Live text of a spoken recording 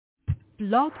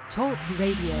Blog Talk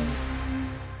Radio.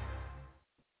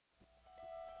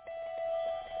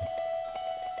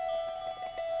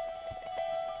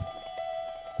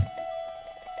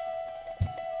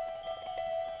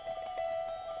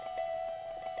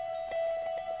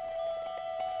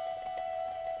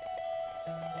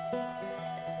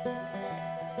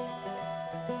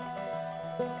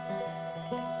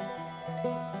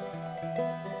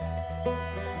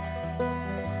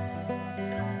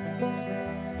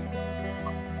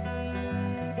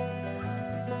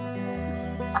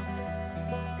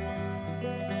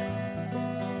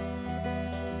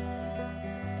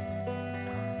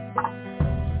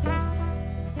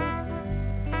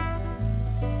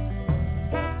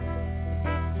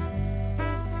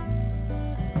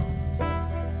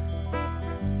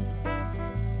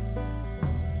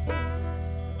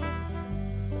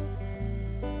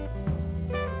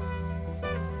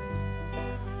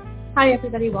 Hi,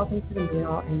 everybody. Welcome to the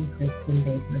Neil and Kristin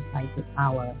Baker Psychic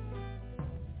Hour.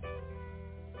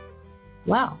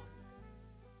 Well,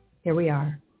 here we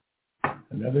are.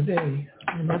 Another day.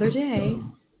 Another day.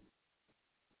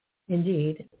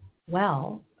 Indeed.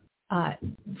 Well,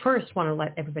 first want to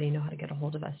let everybody know how to get a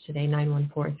hold of us today.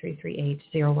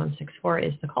 914-338-0164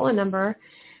 is the call-in number.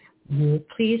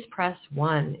 Please press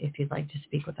 1 if you'd like to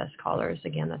speak with us, callers.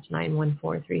 Again, that's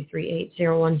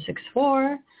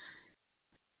 914-338-0164.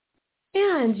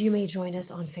 And you may join us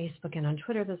on Facebook and on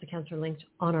Twitter. Those accounts are linked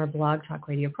on our Blog Talk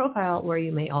Radio profile, where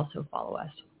you may also follow us.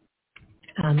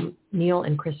 Neil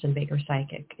and Kristin Baker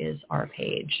Psychic is our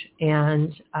page.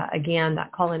 And again,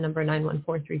 that call-in number,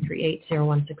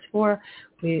 914-338-0164.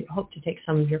 We hope to take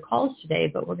some of your calls today,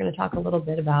 but we're going to talk a little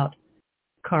bit about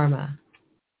karma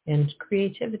and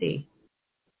creativity.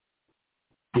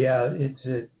 Yeah,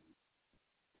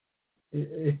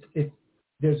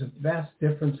 there's a vast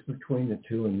difference between the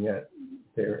two, and yet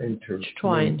they're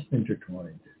intertwined. The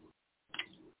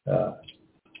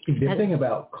thing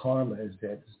about karma is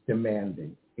that it's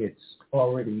demanding. It's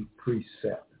already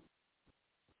preset.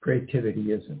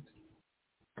 Creativity isn't.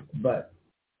 But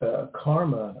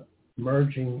karma can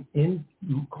merge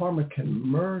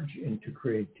into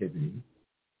creativity.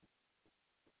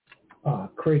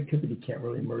 Creativity can't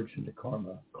really merge into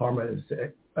karma. Karma is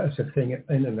a thing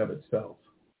in and of itself.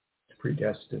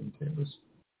 Predestined. It was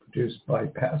produced by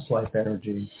past life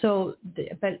energy. So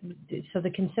the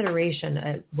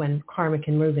consideration when karma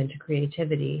can move into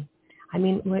creativity, I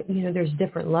mean, there's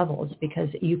different levels, because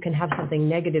you can have something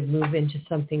negative move into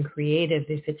something creative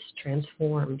if it's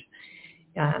transformed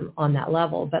on that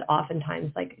level. But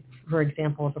oftentimes, like, for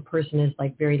example, if a person is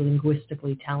like very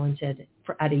linguistically talented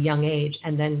at a young age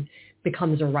and then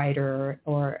becomes a writer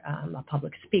or a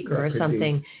public speaker or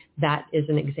something, that is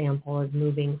an example of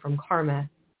moving from karma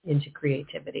into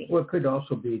creativity. Well, it could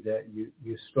also be that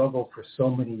you struggle for so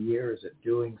many years at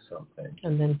doing something,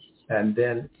 and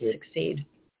then it succeed.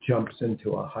 Jumps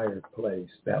into a higher place.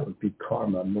 That would be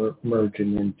karma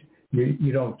merging into.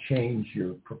 You don't change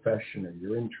your profession or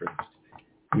your interest.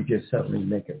 You just suddenly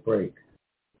make it break.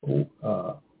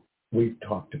 We've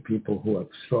talked to people who have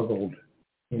struggled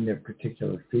in their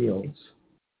particular fields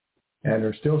and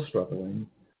are still struggling,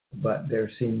 but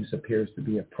there appears to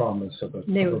be a promise of a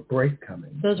break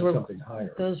coming. Something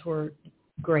higher. Those were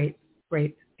great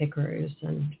pickers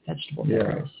and vegetable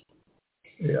pickers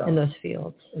in those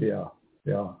fields. Yeah.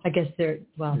 I guess they're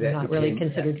not really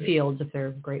considered fields if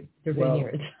they're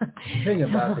vineyards. The thing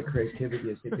about the creativity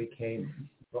is they became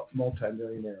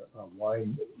multi-millionaire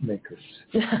wine makers.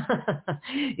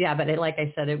 Yeah, but like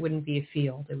I said, it wouldn't be a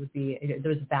field. It would be,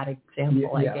 there was a bad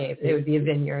example I gave. It would be a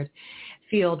vineyard.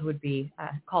 Field would be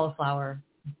cauliflower,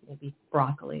 maybe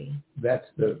broccoli. That's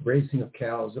the raising of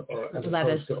cows, or as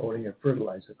opposed to owning a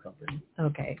fertilizer company.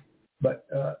 Okay. But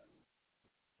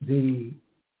the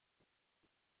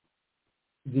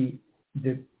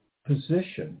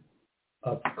position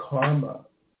of karma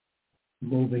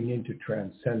moving into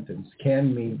transcendence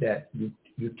can mean that you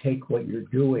take what you're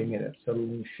doing and it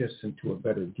suddenly shifts into a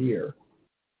better gear,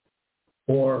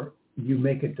 or you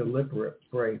make a deliberate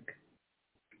break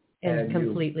and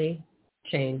completely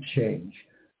change.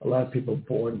 A lot of people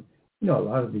born, a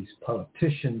lot of these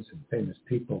politicians and famous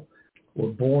people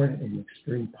were born in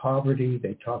extreme poverty.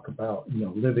 They talk about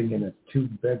living in a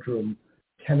 2-bedroom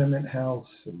tenement house,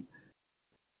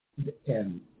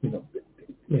 and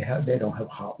they don't have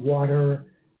hot water.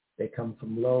 They come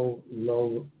from low.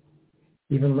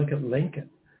 Even look at Lincoln.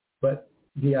 But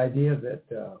the idea that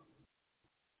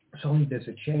suddenly there's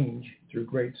a change through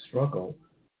great struggle,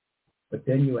 but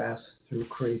then you ask, through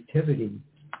creativity,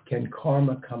 can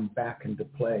karma come back into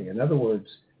play? In other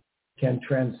words, can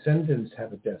transcendence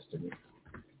have a destiny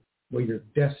where you're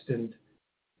destined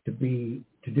to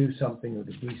do something or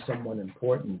to be someone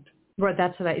important. Right,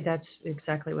 that's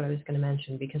exactly what I was going to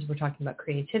mention, because we're talking about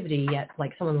creativity, yet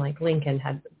like someone like Lincoln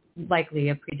had likely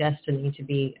a predestiny to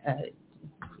be a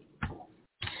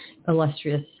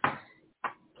illustrious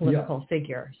political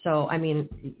figure. So, I mean...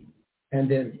 And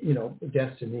then,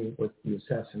 destiny with the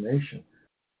assassination.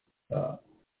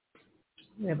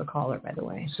 We have a caller, by the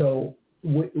way. So,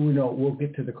 we'll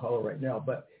get to the caller right now,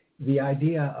 but the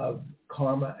idea of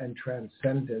karma and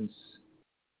transcendence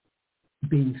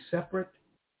being separate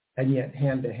and yet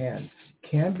hand-to-hand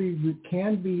can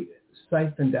be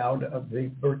siphoned out of the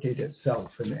birthday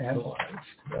itself and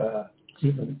analyzed,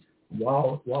 even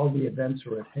while the events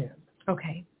are at hand.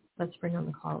 Okay, let's bring on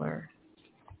the caller.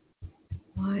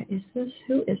 Why is this?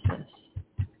 Who is this?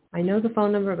 I know the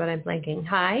phone number, but I'm blanking.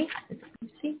 Hi, is it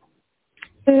Lucy?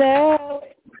 Hello.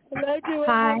 Hello, Joanne. Hi.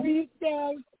 How are you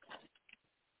today?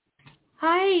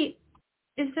 Hi,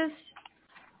 is this?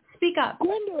 Speak up.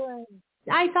 Gwendolyn.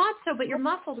 I thought so, but you're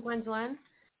muffled, Gwendolyn.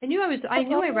 I knew I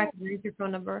recognized your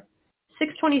phone number.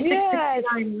 626-69,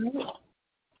 right?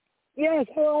 Yes,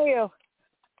 how are you?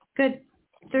 Good.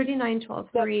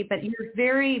 39-12-3, but you're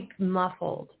very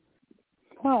muffled.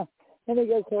 Huh. Let me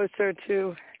go closer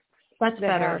to That's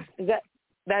better. House.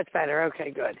 That's better.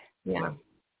 Okay, good. Yeah.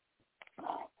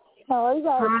 How are you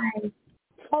guys? Hi.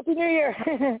 Happy New Year.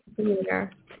 Happy New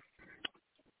Year.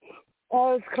 I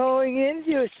was calling in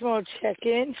to do a small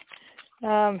check-in.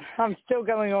 I'm still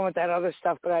going on with that other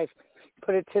stuff, but I've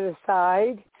put it to the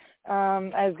side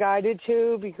as guided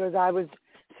to, because I was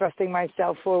thrusting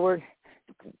myself forward,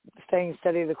 staying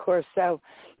steady the course. So,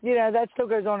 that still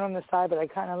goes on the side, but I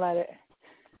kind of let it.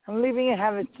 I'm leaving it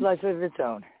have its life of its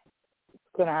own.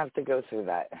 Going to have to go through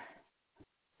that.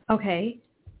 Okay.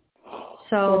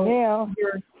 So now,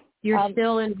 you're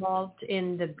still involved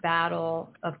in the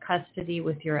battle of custody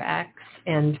with your ex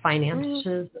and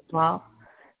finances as well?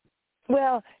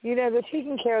 Well, they're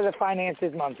taking care of the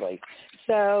finances monthly.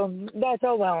 So that's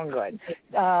all well and good.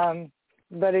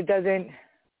 But it doesn't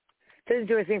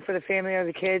do anything for the family or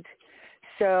the kids.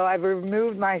 So I've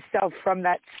removed myself from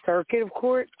that circuit of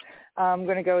court. I'm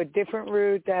going to go a different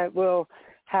route that will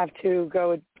have to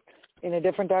go in a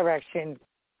different direction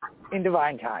in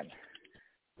divine time.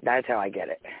 That's how I get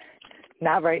it.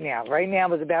 Not right now. Right now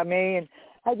was about me, and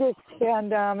I just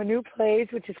found a new place,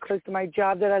 which is close to my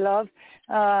job that I love.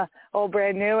 All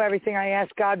brand new, everything I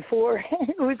asked God for.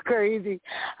 It was crazy.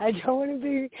 I don't want to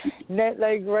be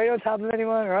right on top of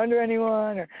anyone or under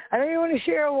anyone, or I don't even want to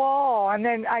share a wall. And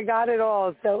then I got it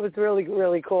all, so it was really,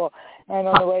 really cool. And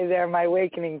on the way there, my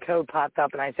awakening code popped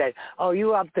up, and I said, "Oh,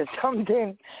 you up to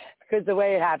something?" Because the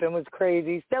way it happened was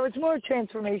crazy. So it's more a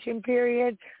transformation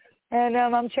period. And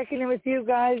I'm checking in with you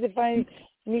guys if I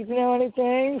need to know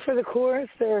anything for the course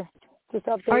or just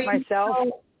update myself.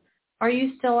 Are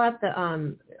you still at the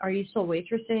are you still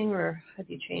waitressing, or have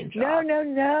you changed?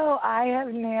 No. I have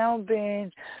now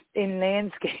been in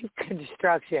landscape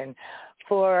construction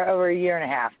for over a year and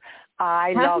a half.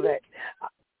 I love it.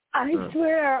 I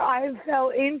swear, I fell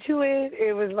into it.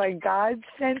 It was like God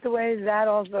sent the way. That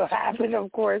also happened,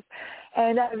 of course.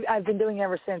 And I've been doing it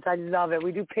ever since. I love it.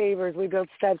 We do pavers. We build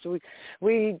steps.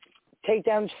 We take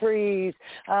down trees.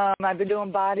 I've been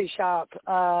doing body shop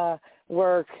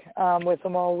work with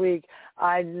them all week.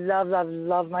 I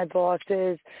love my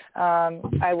bosses.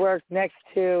 I work next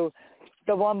to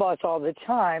the one boss all the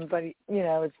time, but,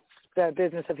 it's the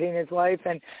business of he and his wife,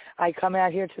 and I come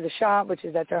out here to the shop, which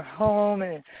is at their home,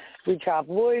 and we chop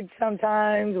wood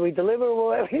sometimes, we deliver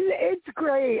wood. It's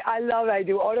great. I love it. I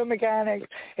do auto mechanics.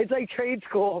 It's like trade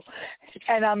school,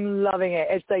 and I'm loving it.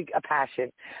 It's like a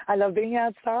passion. I love being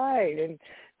outside,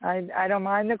 and I don't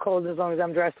mind the cold as long as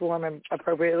I'm dressed warm and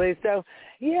appropriately. So,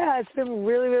 yeah, it's been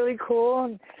really, really cool.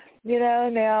 And,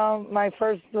 now my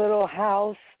first little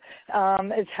house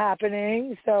is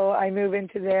happening, so I move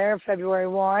into there February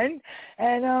 1,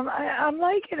 and I'm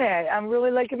liking it. I'm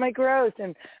really liking my growth,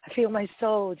 and I feel my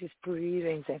soul just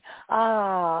breathing, saying,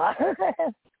 ah.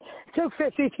 It took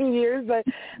 52 years, but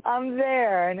I'm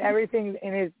there, and everything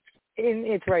in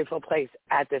its rightful place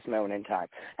at this moment in time,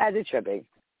 as it should be.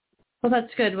 Well,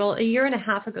 that's good. Well, a year and a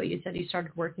half ago, you said you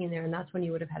started working there, and that's when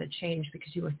you would have had a change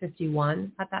because you were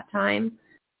 51 at that time.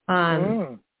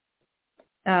 A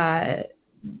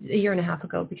year and a half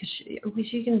ago, because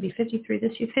she's going to be 53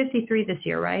 this year. 53 this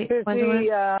year, right? 50,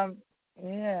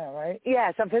 yeah, right.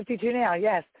 Yes, I'm 52 now.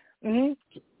 Yes. Mm-hmm.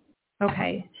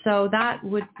 Okay, so that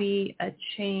would be a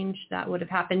change that would have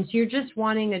happened. So you're just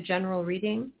wanting a general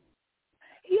reading?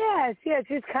 Yes,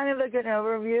 just kind of like an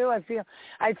overview.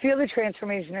 I feel the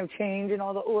transformation of change, and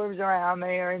all the orbs around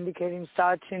me are indicating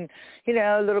such, and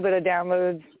a little bit of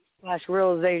downloads /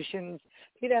 realizations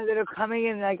that are coming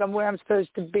in, like I'm where I'm supposed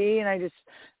to be, and I just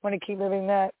want to keep moving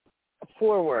that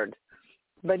forward.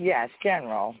 But yes,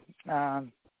 general.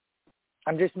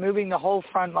 I'm just moving the whole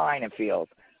front line, it feels.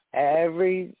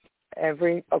 Every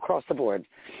across the board.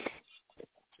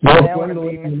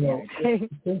 Well,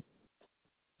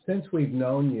 since we've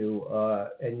known you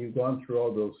and you've gone through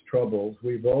all those troubles,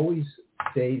 we've always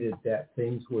stated that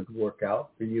things would work out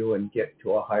for you and get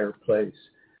to a higher place.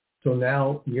 So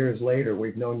now, years later,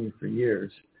 we've known you for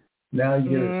years. Now,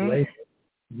 years later,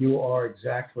 you are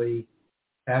exactly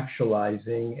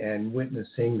actualizing and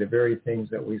witnessing the very things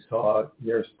that we saw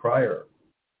years prior,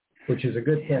 which is a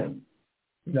good thing.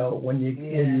 When you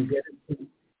get into,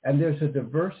 and there's a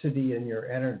diversity in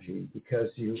your energy because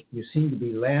you seem to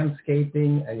be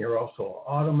landscaping and you're also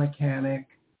an auto mechanic.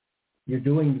 You're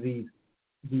doing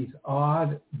these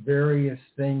odd various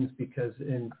things because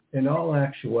in all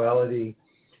actuality,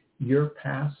 your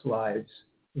past lives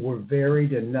were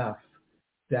varied enough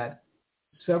that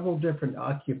several different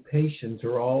occupations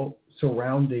are all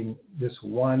surrounding this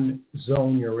one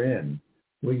zone you're in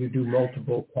where you do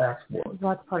multiple task work. Well,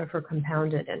 that's part of her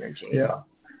compounded energy. Yeah.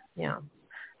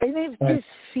 And it just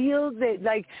feels it,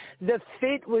 like the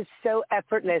fit was so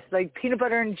effortless, like peanut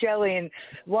butter and jelly. And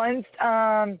once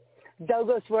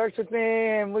Douglas works with me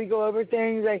and we go over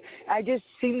things, I just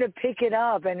seem to pick it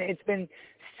up. And it's been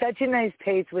such a nice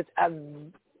pace with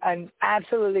an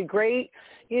absolutely great,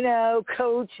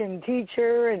 coach and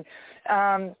teacher and,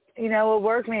 a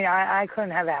workmate. I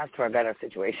couldn't have asked for a better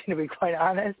situation, to be quite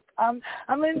honest.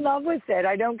 I'm in love with it.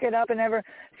 I don't get up and ever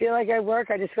feel like I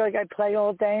work. I just feel like I play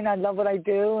all day and I love what I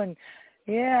do. And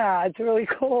yeah, it's really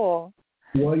cool.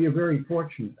 Well, you're very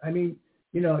fortunate. I mean,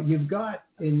 you've got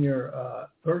in your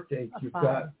birthday,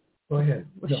 go ahead.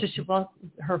 What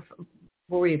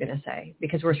were you going to say?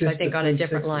 Because we're, I think, on a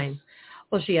different line.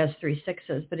 Well, she has 3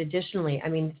 6s, but additionally, I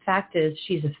mean, the fact is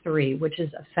she's a 3, which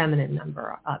is a feminine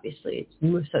number, obviously.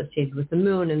 It's associated with the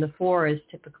moon, and the 4 is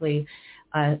typically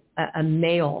a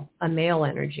male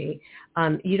energy.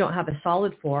 You don't have a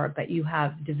solid 4, but you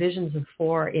have divisions of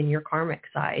 4 in your karmic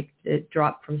side. It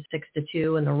dropped from 6 to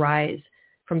 2 and the rise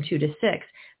from 2 to 6.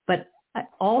 But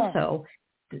also,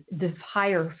 the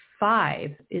higher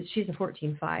 5, she's a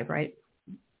 14-5, right?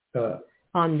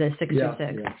 On the 6 to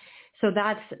 6. Yeah. So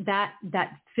that's that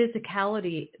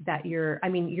physicality that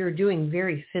you're doing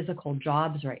very physical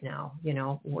jobs right now,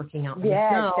 working out.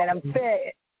 Yes, and I'm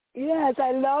fit. Yes,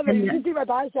 I love it. You can see my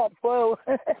biceps. Whoa.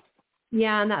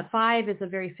 Yeah, and that 5 is a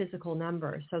very physical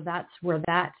number. So that's where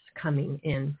that's coming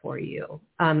in for you.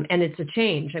 And it's a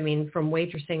change. I mean, from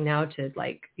waitressing now to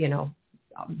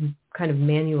kind of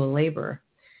manual labor.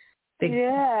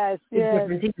 Yes.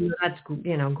 That's,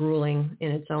 grueling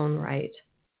in its own right.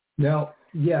 Now,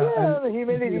 the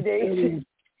humidity days.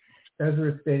 As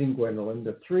we're stating, Gwendolyn,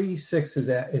 the 3 6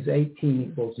 is 18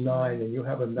 equals 9, and you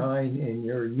have a 9 in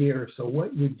your year. So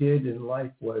what you did in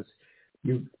life was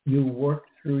you worked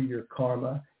through your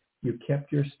karma, you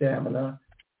kept your stamina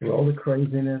through all the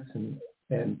craziness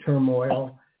and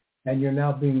turmoil, and you're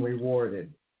now being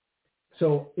rewarded.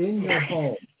 So in your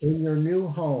home, in your new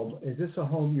home, is this a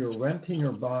home you're renting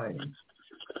or buying?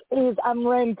 I'm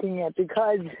renting it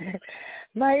because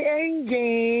my end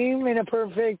game in a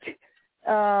perfect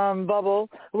bubble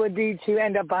would be to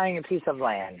end up buying a piece of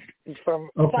land for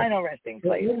final resting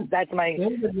place. That's my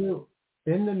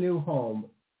in the new home.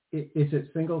 Is it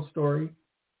single story?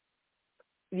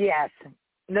 Yes,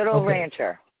 little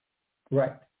rancher.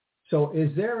 Right. So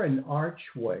is there an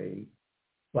archway,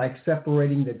 like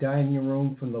separating the dining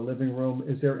room from the living room?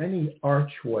 Is there any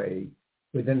archway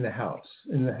within the house,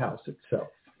 in the house itself?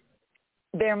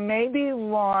 There may be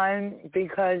one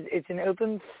because it's an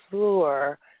open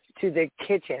floor to the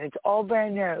kitchen. It's all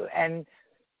brand new, and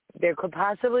there could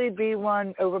possibly be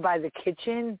one over by the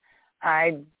kitchen.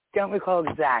 I don't recall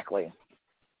exactly.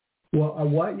 Well,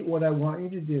 what I want you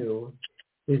to do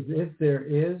is if there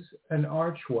is an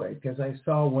archway, because I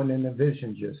saw one in a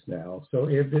vision just now. So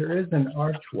if there is an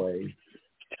archway,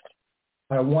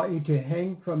 I want you to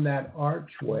hang from that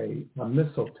archway a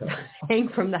mistletoe. Hang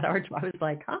from that archway. I was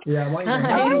like, huh? Yeah, I want you to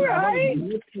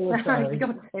hang.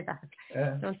 Don't say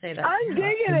that. Don't say that. I'm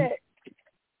digging it.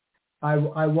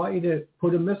 I want you to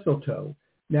put a mistletoe.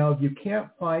 Now, if you can't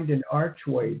find an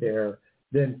archway there,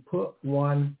 then put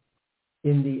one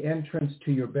in the entrance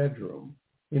to your bedroom,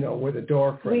 where the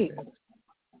door frame is.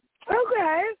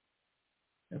 Okay.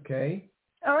 Okay?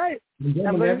 All right.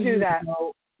 I'm going to do that.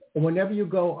 Whenever you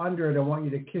go under it, I want you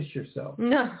to kiss yourself.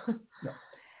 No.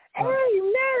 Hey,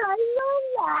 man, I love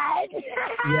that.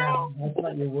 Yeah, I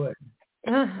thought you would.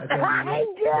 I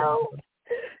do.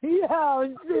 Yeah,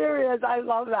 I'm serious. I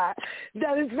love that.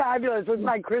 That is fabulous. With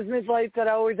my Christmas lights that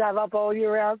I always have up all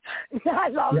year round. I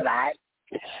love that.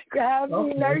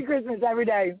 Merry Christmas every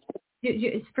day.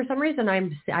 For some reason,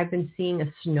 I've been seeing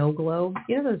a snow globe.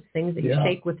 You know those things that you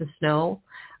shake with the snow?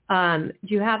 Do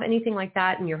you have anything like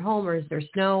that in your home, or is there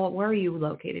snow? Where are you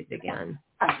located again?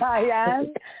 I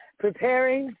am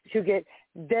preparing to get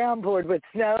downpoured with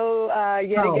snow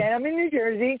yet again. I'm in New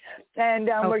Jersey, and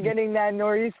we're getting that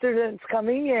nor'easter that's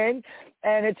coming in.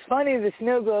 And it's funny, the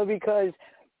snow globe, because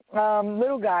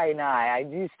little guy and I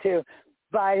used to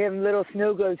buy him little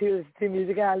snow globes. He listens to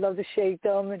music, and I love to shake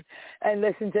them and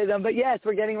listen to them. But, yes,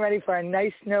 we're getting ready for a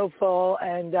nice snowfall,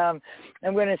 and I'm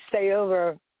going to stay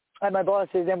over at my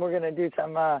boss's, and we're going to do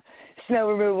some snow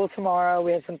removal tomorrow.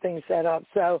 We have some things set up.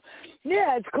 So,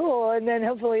 yeah, it's cool. And then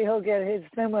hopefully he'll get his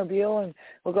snowmobile, and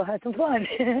we'll go have some fun.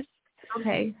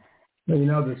 Okay. Well, you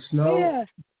know, the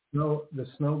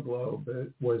snow globe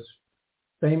was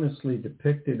famously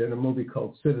depicted in a movie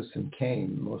called Citizen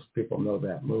Kane. Most people know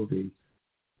that movie.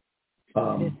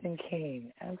 Citizen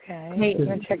Kane. Okay. Hey, you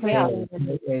want to check me out?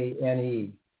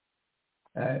 Kane.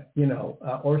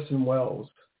 Orson Welles.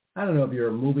 I don't know if you're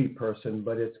a movie person,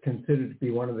 but it's considered to be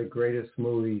one of the greatest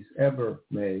movies ever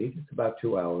made. It's about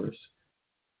 2 hours.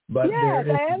 But yes,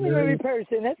 I am a movie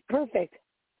person. That's perfect.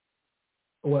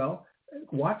 Well,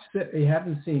 watch it. You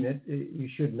haven't seen it. You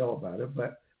should know about it.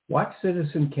 But watch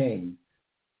Citizen Kane.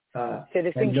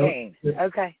 Citizen Kane.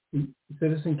 Okay.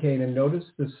 Citizen Kane, and notice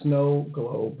the snow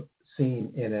globe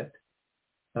scene in it.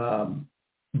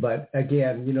 But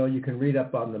again, you can read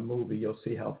up on the movie. You'll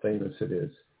see how famous it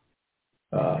is.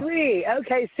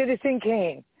 Citizen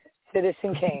Kane.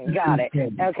 Citizen Kane. Got it.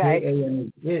 Okay.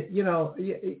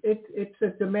 It's a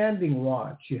demanding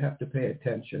watch. You have to pay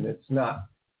attention. It's not,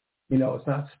 it's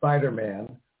not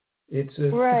Spider-Man. It's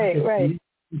right.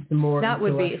 It's the more that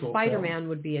would be Spider-Man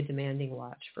would be a demanding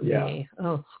watch for me.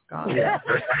 Oh God. Yeah.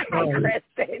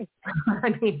 Kristin. I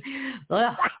mean,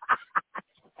 yeah.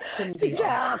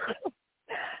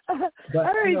 All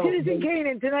right, Citizen Kane,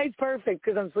 and tonight's perfect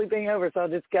because I'm sleeping over, so I'll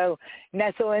just go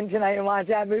nestle in tonight and watch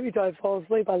that movie till I fall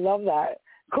asleep. I love that.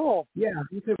 Cool. Yeah,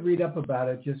 you could read up about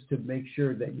it just to make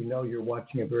sure that you're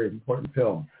watching a very important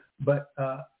film. But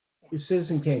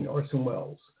Citizen Kane, Orson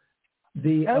Welles.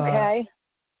 The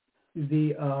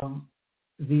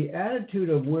attitude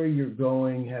of where you're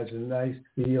going has a nice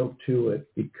feel to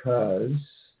it because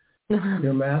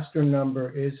your master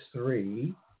number is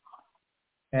 3.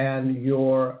 And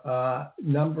your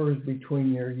numbers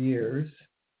between your years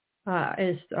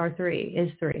is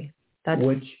 3. That's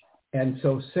and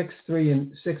so 6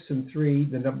 and 3.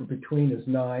 The number between is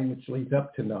 9, which leads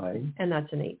up to 9. And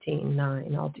that's an 18,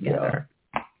 9 altogether.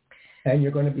 Yeah. And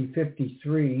you're going to be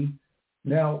 53.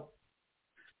 Now,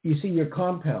 you see, you're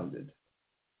compounded,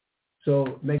 so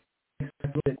it makes it a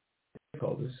little bit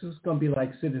difficult. This is going to be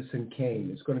like Citizen Kane.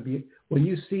 It's going to be when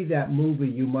you see that movie,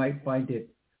 you might find it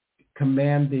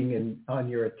commanding and on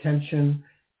your attention,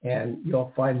 and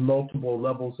you'll find multiple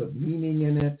levels of meaning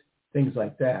in it, things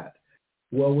like that.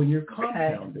 Well, when you're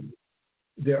compounded,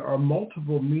 there are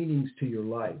multiple meanings to your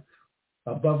life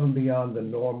above and beyond the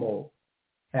normal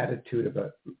attitude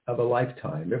of a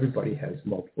lifetime. Everybody has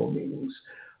multiple meanings,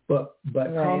 but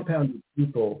compounded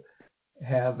people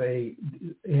have a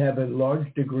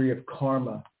large degree of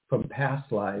karma from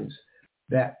past lives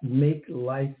that make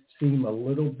life seem a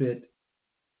little bit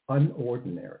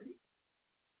unordinary.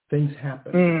 Things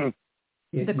happen.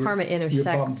 The karma intersects. You're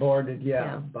bombarded,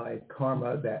 by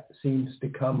karma that seems to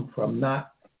come from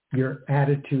not your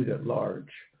attitude at large.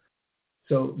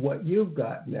 So what you've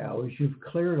got now is you've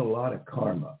cleared a lot of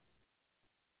karma,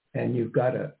 and you've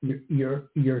got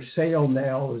your sail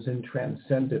now is in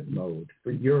transcendent mode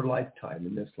for your lifetime,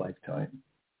 in this lifetime,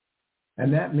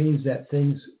 and that means that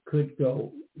things could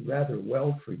go rather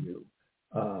well for you.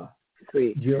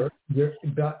 Sweet. You're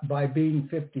by being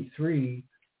 53,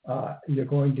 you're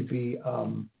going to be,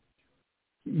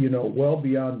 well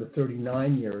beyond the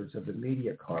 39 years of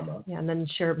immediate karma. Yeah, and then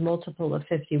share multiple of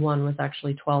 51 was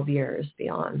actually 12 years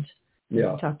beyond.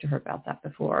 Yeah. We talked to her about that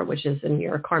before, which is in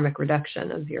your karmic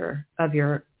reduction of your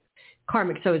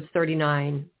karmic. So it's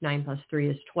 39, 9 plus 3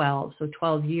 is 12. So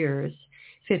 12 years,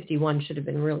 51 should have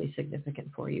been really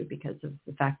significant for you because of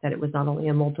the fact that it was not only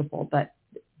a multiple, but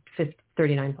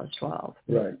 39 plus 12.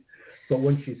 Right. But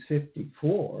when she's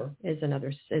 54, is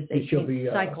 18, she'll be,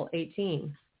 cycle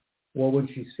 18. Well, when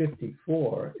she's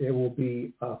 54, it will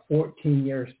be 14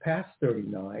 years past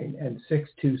 39, and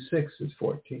 626 is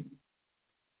 14.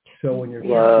 So when you're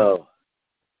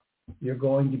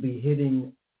going to be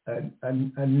hitting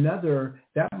another,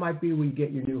 that might be when you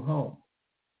get your new home.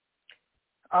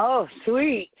 Oh,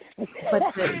 sweet. But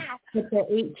the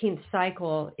 18th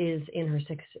cycle is in her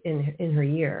in her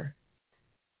year,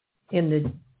 in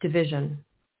the division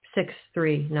 6,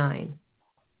 3, 9,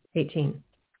 18.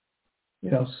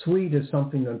 You know, sweet is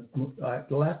something that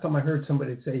the last time I heard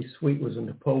somebody say sweet was a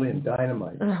Napoleon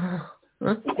Dynamite.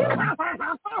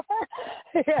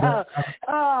 Yeah.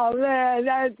 Oh man,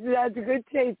 that's a good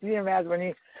taste in your mouth when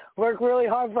you work really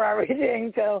hard for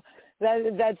everything. So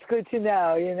that's good to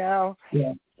know. You know.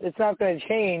 Yeah. It's not going to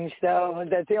change, so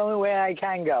that's the only way I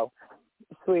can go.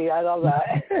 Sweet, I love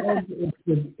that.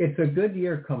 It's a good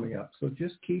year coming up, so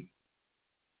just keep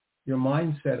your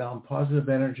mindset on positive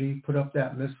energy. Put up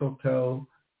that mistletoe.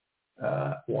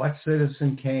 Watch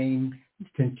Citizen Kane.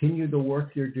 Continue the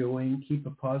work you're doing. Keep a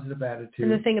positive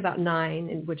attitude. And the thing about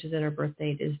 9, which is in her birth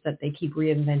date, is that they keep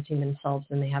reinventing themselves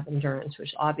and they have endurance,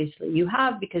 which obviously you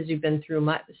have because you've been through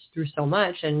so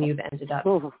much, and you've ended up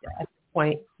at a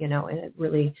point, you know, in a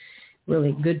really,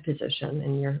 really good position,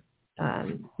 and you're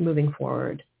moving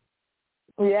forward.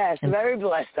 Yes, very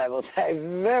blessed, I will say,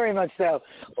 very much so.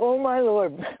 Oh my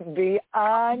Lord,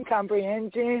 beyond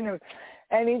comprehension of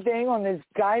anything on this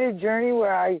guided journey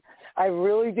where I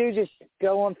really do just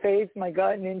go on faith, my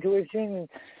gut, and intuition, and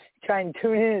try and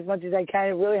tune in as much as I can.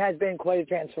 It really has been quite a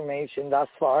transformation thus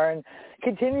far, and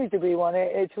continues to be one.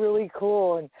 It's really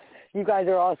cool, and you guys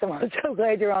are awesome. I'm so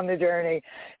glad you're on the journey.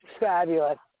 It's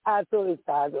fabulous, absolutely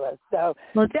fabulous. So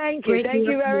thank you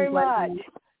very much.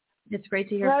 It's great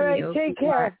to hear from you. All right, take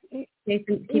care. Keep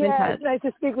in touch. It's nice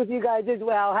to speak with you guys as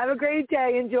well. Have a great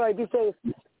day. Enjoy. Be safe.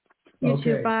 You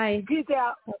too. Bye. Peace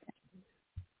out.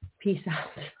 Peace out.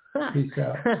 Peace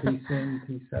out. Peace in,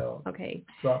 peace out. Okay.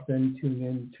 Drop in,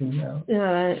 tune out.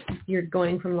 You're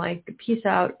going from like peace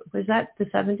out. Was that the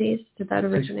 70s? Did that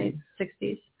originate?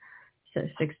 60s? So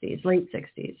 60s, late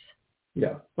 60s.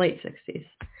 Yeah. Late 60s.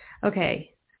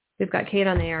 Okay. We've got Kate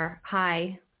on the air.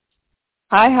 Hi.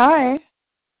 Hi.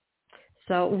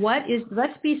 So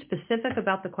let's be specific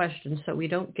about the question so we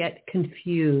don't get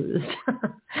confused.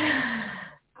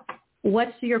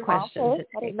 What's your question? Okay.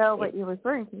 I didn't know what you were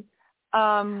referring to.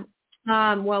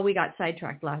 Well, we got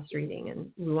sidetracked last reading, and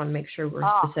we want to make sure we're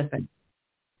specific.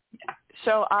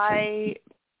 So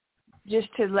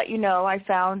just to let you know, I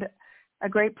found a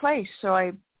great place. So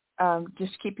I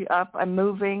just keep you up. I'm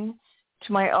moving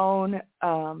to my own.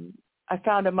 I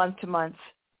found a month-to-month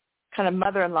kind of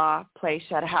mother-in-law place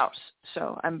at a house.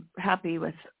 So I'm happy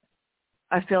with.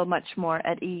 I feel much more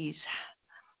at ease.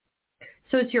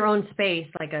 So it's your own space,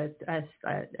 like a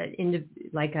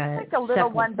little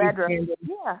one bedroom.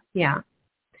 Yeah.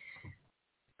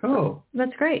 Oh,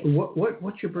 that's great.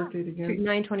 What's your birth date again?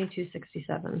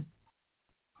 9/22/67.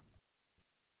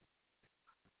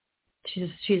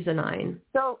 She's a 9.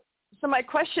 So my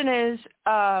question is,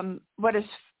 what does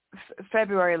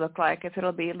February look like? If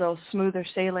it'll be a little smoother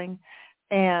sailing,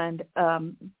 and I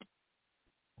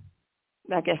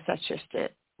guess that's just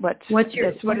it. What's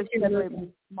your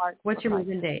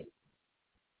moving date?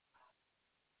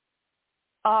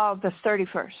 The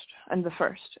 31st and the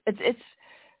 1st.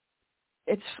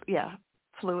 It's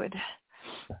fluid.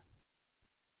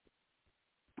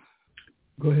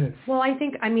 Go ahead. Well, I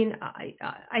think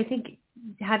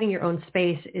having your own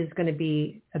space is going to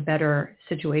be a better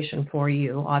situation for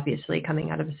you, obviously,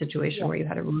 coming out of a situation where you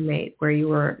had a roommate, where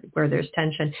there's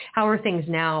tension. How are things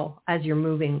now as you're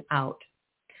moving out?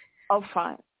 Oh,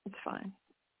 fine. It's fine.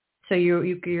 So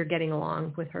you're getting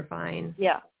along with her fine?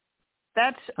 Yeah.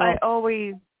 I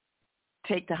always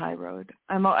take the high road.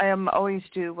 I am always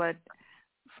do what,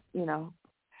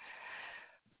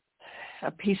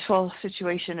 a peaceful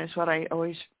situation is what I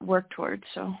always work towards.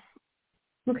 So.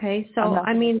 Okay. So,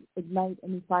 ignite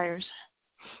any fires.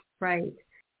 Right.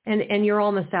 And you're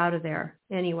almost out of there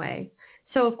anyway.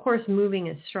 So, of course, moving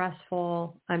is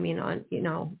stressful. I don't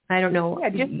know. Yeah,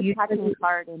 just packing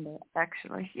hard in it,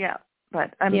 actually. Yeah.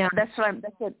 But that's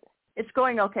it. It's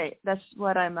going okay. That's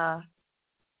what I'm,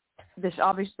 this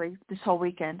whole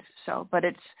weekend. So, but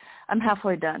I'm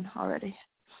halfway done already.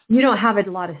 You don't have a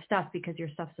lot of stuff because your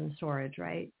stuff's in storage,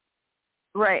 right?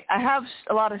 Right. I have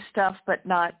a lot of stuff, but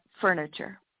not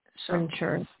furniture. So.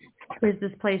 Furniture. Is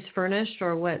this place furnished,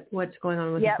 or what's going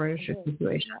on with the furniture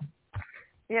situation?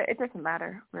 Yeah, it doesn't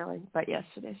matter really, but yes,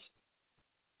 it is.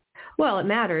 Well, it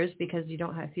matters because if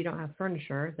you don't have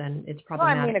furniture, then it's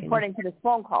problematic. Well, according to this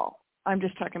phone call, I'm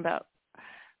just talking about.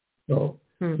 So,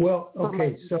 well,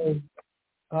 okay. So,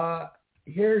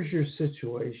 here's your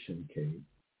situation, Kate.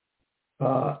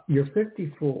 You're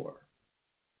 54.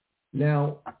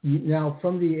 Now,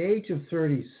 from the age of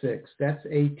 36, that's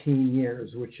 18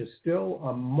 years, which is still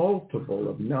a multiple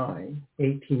of 9.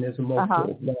 18 is a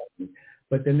multiple of 9.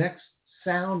 But the next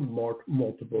sound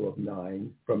multiple of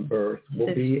 9 from birth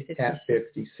will be at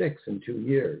 56 in 2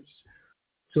 years.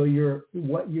 So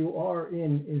what you are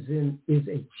in is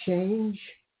a change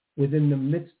within the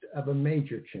midst of a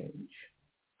major change.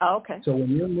 Oh, okay. So when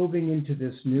you're moving into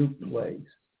this new place,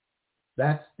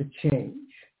 that's the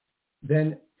change.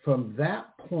 Then from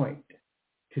that point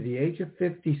to the age of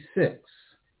 56,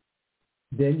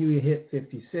 then you hit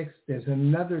 56, there's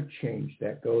another change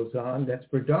that goes on that's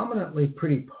predominantly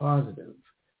pretty positive.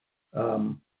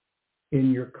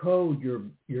 In your code,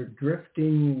 you're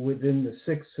drifting within the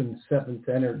 6th and 7th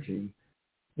energy,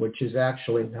 which is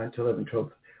actually 9 to 11,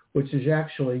 12, which is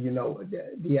actually,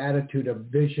 the attitude of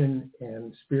vision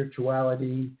and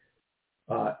spirituality.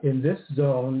 In this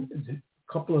zone, a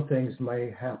couple of things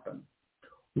may happen.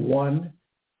 One,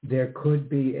 there could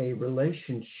be a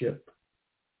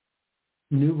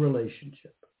new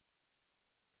relationship.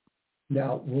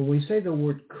 Now, when we say the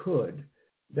word could,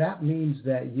 that means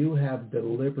that you have the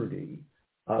liberty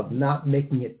of not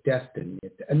making it destiny.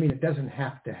 It doesn't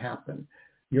have to happen.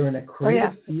 You're in a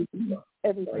creative field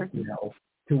right now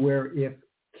to where if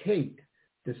Kate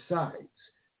decides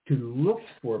to look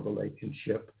for a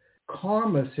relationship,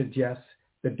 karma suggests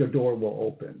that the door will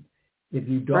open. If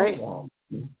you don't want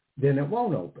to, then it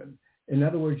won't open. In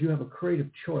other words, you have a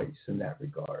creative choice in that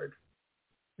regard.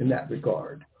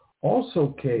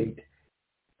 Also, Kate,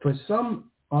 for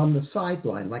some on the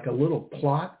sideline, like a little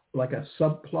plot, like a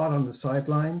subplot on the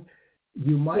sideline,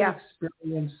 you might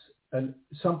experience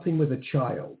something with a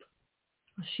child.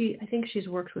 I think she's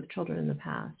worked with children in the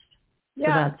past.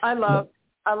 Yeah, I love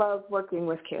working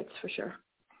with kids for sure.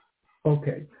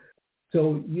 Okay,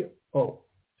 so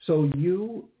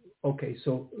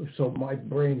my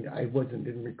brain,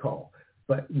 didn't recall,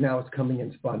 but now it's coming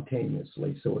in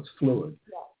spontaneously, so it's fluid.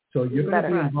 Yeah. So you're going to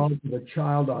be involved with a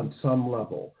child on some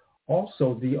level.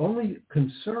 Also, the only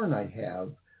concern I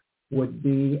have would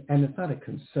be, and it's not a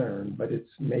concern, but it's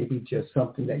maybe just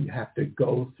something that you have to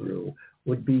go through,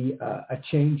 would be a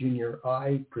change in your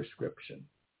eye prescription,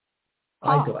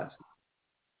 eyeglasses.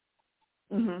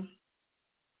 Mm-hmm.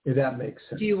 If that makes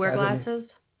sense. Do you wear glasses?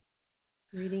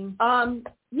 Reading?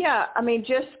 Yeah,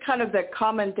 just kind of the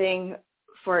common thing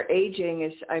for aging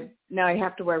is I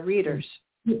have to wear readers.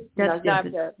 That's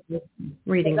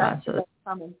reading glasses. That's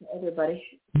common to everybody.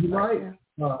 You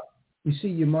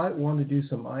might want to do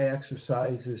some eye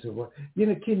exercises or what.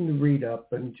 Can read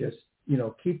up and just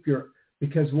keep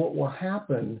because what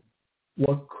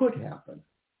could happen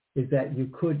is that you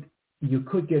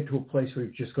could get to a place where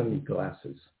you're just going to need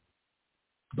glasses.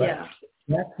 But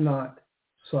that's not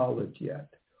solid yet.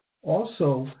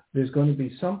 Also, there's going to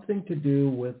be something to do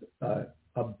with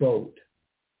a boat,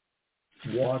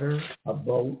 water, a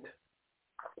boat.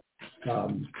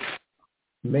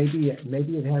 Maybe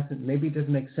it hasn't. Maybe it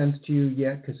doesn't make sense to you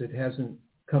yet because it hasn't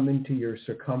come into your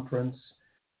circumference.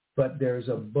 But there's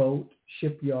a boat,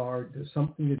 shipyard. There's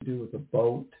something to do with a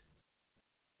boat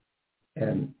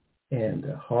and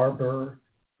a harbor.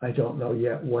 I don't know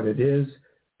yet what it is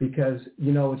because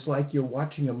it's like you're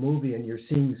watching a movie and you're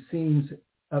seeing scenes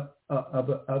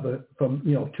from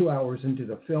 2 hours into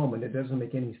the film and it doesn't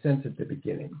make any sense at the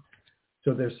beginning.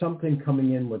 So there's something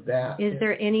coming in with that. Is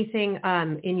there anything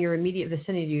in your immediate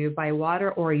vicinity by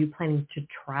water, or are you planning to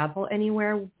travel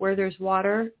anywhere where there's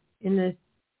water in the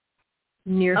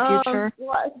near future?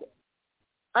 Well,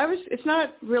 it's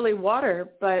not really water,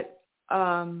 but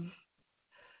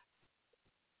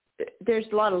there's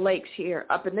a lot of lakes here.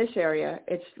 Up in this area,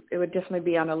 it would definitely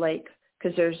be on a lake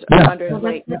because there's under a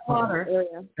lake water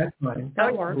area. That's fine.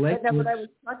 That works. What I was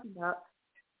talking about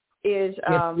is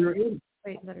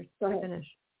wait, let her finish.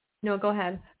 No, go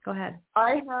ahead.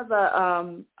 I have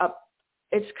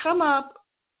it's come up.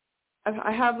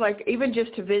 I have even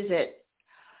just to visit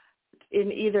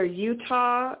in either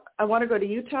Utah. I want to go to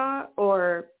Utah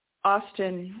or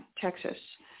Austin, Texas.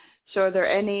 So are there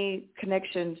any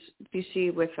connections you see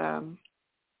with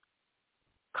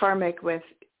karmic with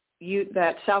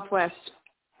that Southwest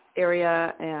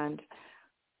area? And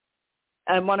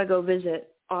I want to go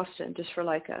visit Austin just for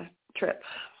a trip.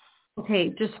 Okay,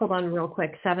 just hold on real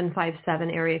quick. 757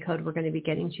 area code we're going to be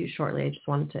getting to shortly. I just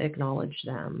wanted to acknowledge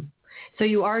them. So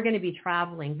you are going to be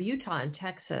traveling Utah and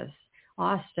Texas,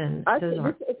 Austin.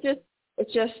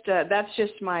 It's just that's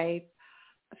just my.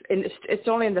 It's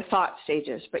only in the thought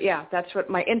stages, but yeah, that's what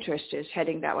my interest is,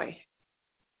 heading that way.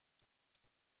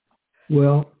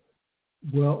 Well,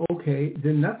 okay.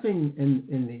 Then nothing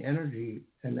in the energy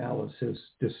analysis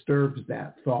disturbs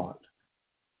that thought.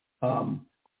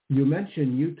 You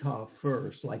mentioned Utah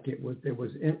first,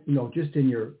 just in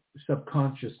your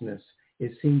subconsciousness,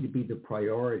 it seemed to be the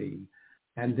priority.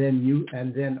 and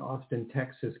then Austin,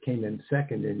 Texas came in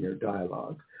second in your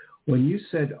dialogue. When you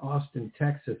said Austin,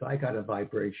 Texas, I got a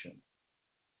vibration.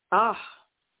 Ah.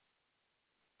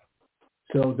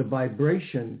 So the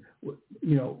vibration,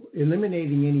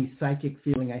 eliminating any psychic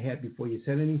feeling I had before you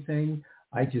said anything,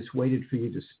 I just waited for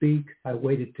you to speak. I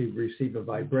waited to receive a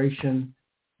vibration.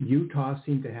 Utah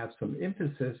seemed to have some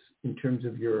emphasis in terms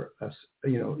of your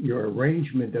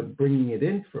arrangement of bringing it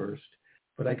in first,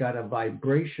 but I got a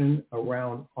vibration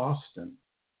around Austin.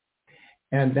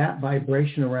 And that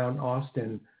vibration around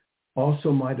Austin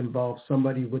also might involve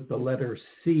somebody with the letter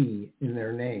C in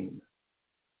their name.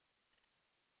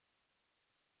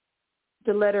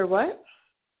 The letter what?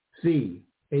 C,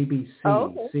 ABC, oh,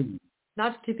 okay. C.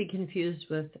 Not to be confused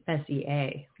with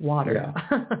SEA, water.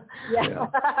 Yeah.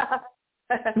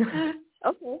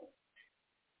 Okay.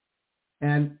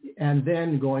 And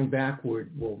then going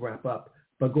backward, we'll wrap up,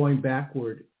 but going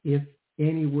backward, if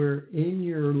anywhere in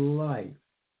your life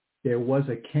there was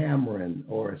a Cameron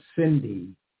or a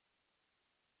Cindy,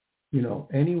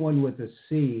 anyone with a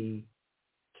C,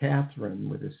 Catherine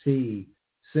with a C,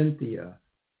 Cynthia,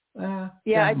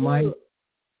 yeah, I might. do.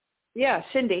 Yeah,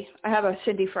 Cindy. I have a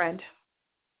Cindy friend.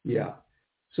 Yeah.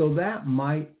 So that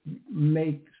might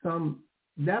bring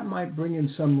in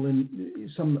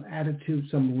some attitude,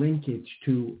 some linkage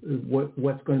to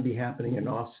what's going to be happening in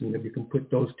Austin, if you can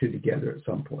put those two together at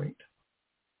some point.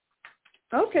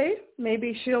 Okay,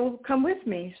 maybe she'll come with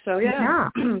me. So yeah.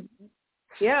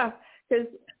 Yeah, because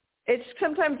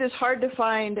sometimes it's hard to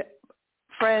find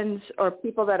friends or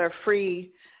people that are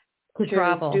free to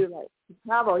travel. Do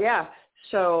travel, yeah.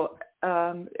 So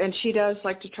and she does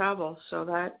like to travel, so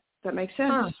that makes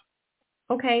sense. Huh.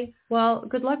 Okay. Well,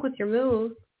 good luck with your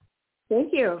move.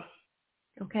 Thank you.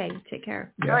 Okay. Take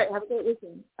care. Yeah. All right. Have a great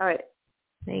weekend. All right.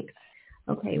 Thanks.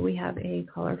 Okay. We have a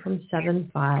caller from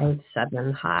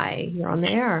 757. Hi. You're on the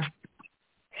air.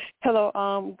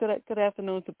 Hello. Good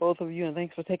afternoon to both of you, and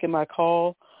thanks for taking my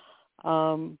call.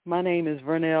 My name is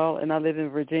Vernell, and I live in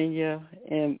Virginia,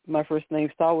 and my first name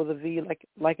starts with a V,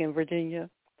 like in Virginia.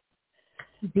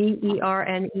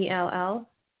 Vernell?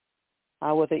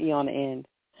 With an E on the end.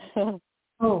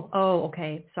 Oh,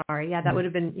 okay. Sorry. Yeah, that would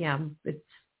have been, it's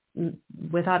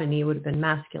without an E, it would have been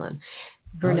masculine.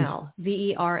 Vernell,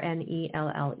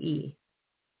 Vernelle.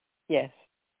 Yes.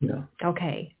 Yeah.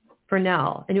 Okay.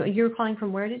 Vernell. And you're calling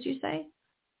from where, did you say?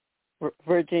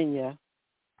 Virginia.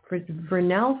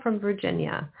 Vernell from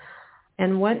Virginia.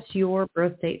 And what's your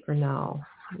birth date, Vernell?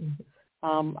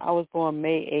 I was born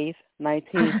May 8th,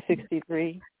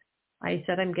 1963. I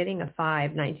said I'm getting a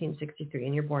 5, 1963,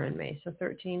 and you're born in May, so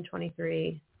 13,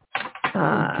 23.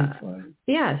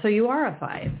 Yeah, so you are a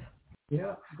 5.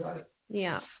 Yeah, got it.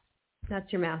 Yeah,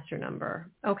 that's your master number.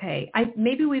 Okay,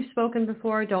 maybe we've spoken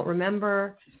before. Don't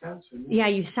remember. Yeah,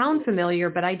 you sound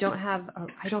familiar, but I don't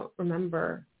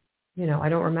remember. I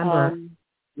don't remember.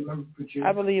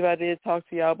 I believe I did talk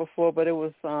to y'all before, but it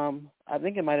was I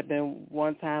think it might have been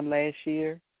one time last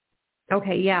year.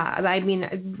 Okay, yeah. I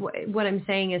mean, what I'm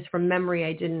saying is from memory,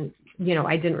 I didn't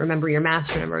remember your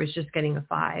master number. I was just getting a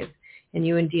 5. And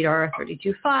you indeed are a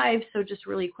 32-5. So just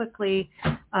really quickly,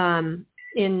 in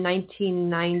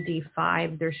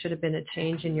 1995, there should have been a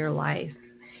change in your life.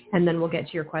 And then we'll get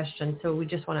to your question. So we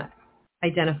just want to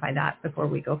identify that before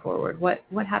we go forward. What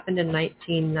happened in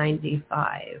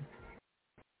 1995?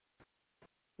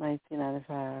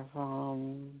 1995.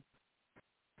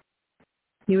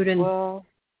 You would have been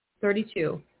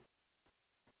 32.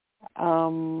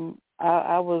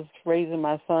 I was raising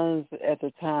my sons at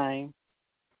the time.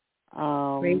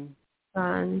 Raising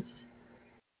sons.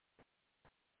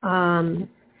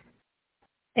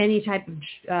 Any type of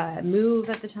move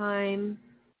at the time?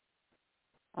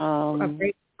 A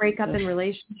breakup in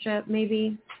relationship,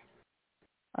 maybe?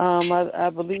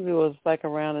 I believe it was like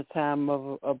around the time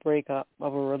of a breakup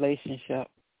of a relationship.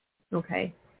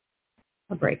 Okay.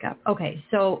 A breakup. Okay,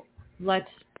 so let's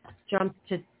jump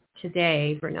to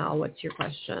today, Vernell. What's your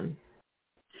question?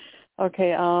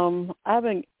 Okay. I've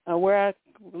been where I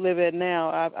live at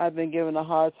now. I've been given a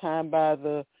hard time by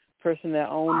the person that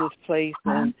owned this place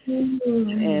and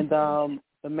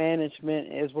the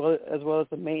management as well as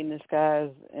the maintenance guys.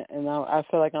 And I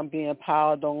feel like I'm being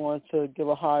piled on to give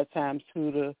a hard time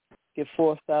to get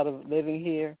forced out of living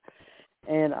here.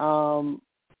 And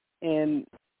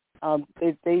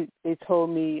they told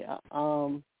me.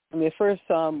 At first,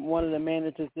 one of the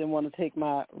managers didn't want to take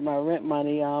my rent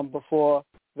money before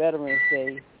Veterans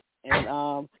Day,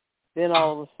 and then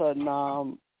all of a sudden,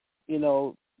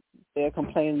 they're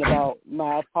complaining about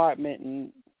my apartment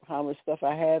and how much stuff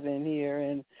I have in here,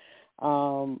 and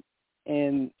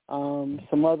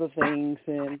some other things,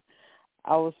 and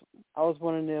I was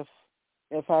wondering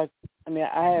if I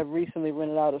have recently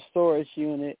rented out a storage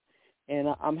unit, and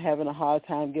I'm having a hard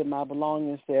time getting my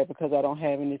belongings there because I don't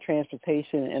have any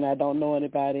transportation and I don't know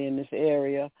anybody in this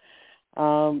area.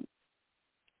 I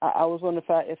was wondering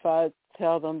if I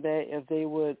tell them that if they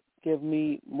would give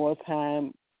me more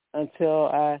time until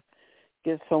I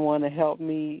get someone to help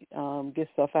me get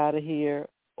stuff out of here,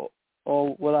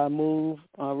 or will I move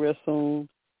real soon?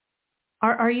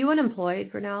 Are you unemployed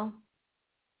for now?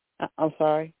 I'm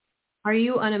sorry? Are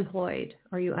you unemployed?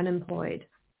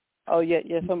 Oh,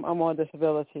 yes, I'm on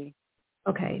disability.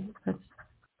 Okay, that's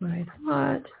what I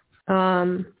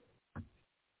thought.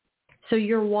 So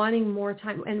you're wanting more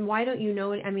time, and why don't you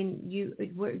know? I mean,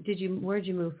 where'd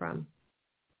you move from?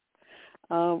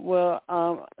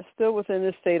 Still within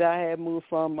this state, I had moved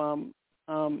from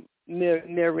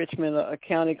near Richmond, a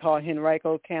county called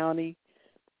Henrico County,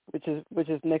 which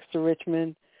is next to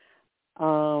Richmond.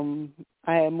 I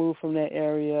had moved from that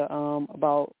area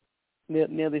about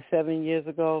nearly 7 years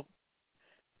ago,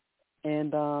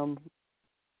 and I'm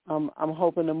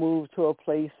hoping to move to a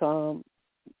place that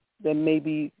may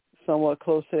be somewhat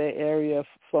close to that area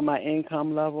for my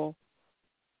income level,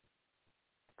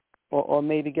 or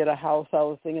maybe get a house. I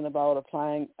was thinking about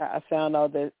applying. I found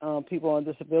out that people on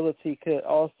disability could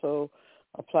also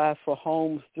apply for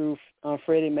homes through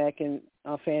Freddie Mac and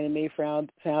Fannie Mae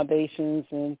foundations,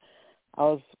 and I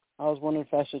was wondering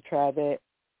if I should try that.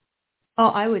 Oh,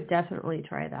 I would definitely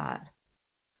try that.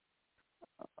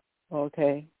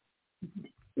 Okay.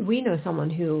 We know someone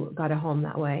who got a home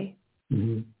that way.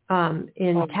 Mm-hmm.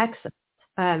 In Texas,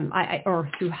 or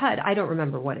through HUD. I don't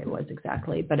remember what it was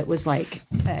exactly, but it was like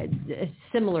a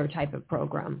similar type of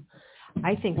program.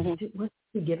 I think, was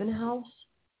she given a house?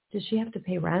 Does she have to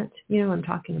pay rent? You know what I'm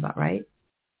talking about, right?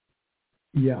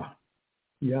 Yeah.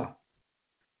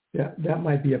 That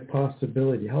might be a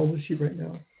possibility. How old is she right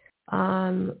now?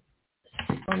 I'm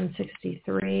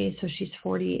 63, so she's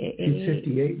 48. She's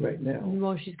 58 right now.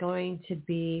 Well, she's going to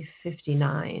be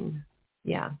 59.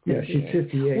 Yeah, she's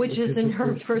 58. Which is in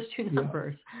her first two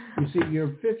numbers. You see,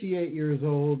 you're 58 years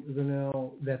old,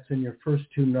 Zanelle. That's in your first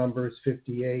two numbers,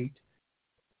 58.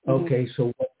 Okay,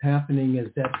 so what's happening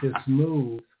is that this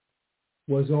move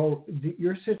was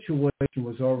your situation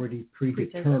was already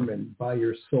predetermined by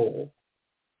your soul.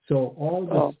 So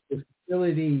all this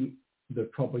facility,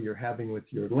 the trouble you're having with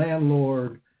your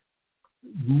landlord,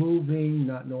 moving,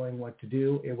 not knowing what to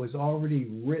do, it was already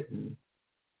written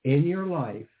in your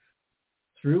life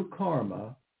through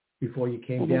karma before you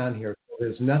came down here. So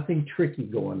there's nothing tricky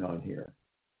going on here.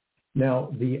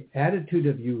 Now, the attitude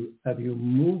of you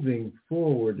moving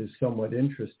forward is somewhat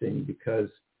interesting because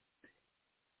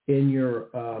in your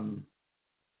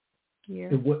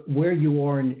where you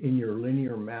are in your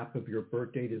linear map of your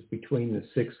birth date is between the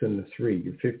 6 and the 3.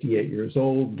 You're 58 years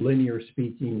old. Linear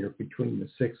speaking, you're between the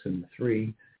 6 and the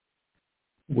 3,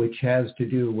 which has to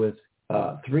do with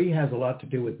 3 has a lot to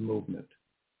do with movement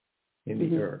in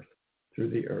the earth, through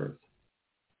the earth.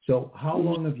 So how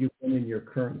long have you been in your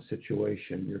current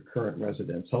situation, your current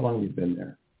residence? How long have you been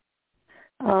there?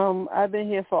 I've been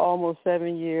here for almost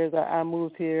 7 years. I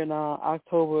moved here in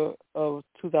October of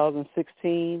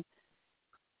 2016.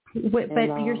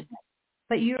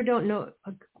 But you don't know.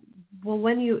 Well,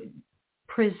 when you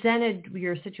presented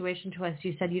your situation to us,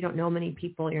 you said you don't know many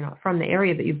people. You're not from the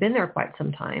area, but you've been there quite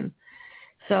some time.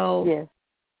 So yes.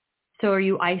 So are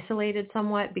you isolated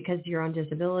somewhat because you're on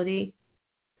disability?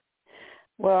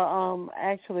 Well,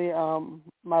 actually,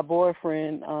 my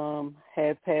boyfriend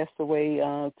had passed away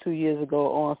 2 years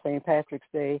ago on St. Patrick's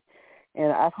Day,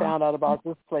 and I found out about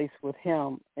this place with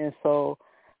him. And so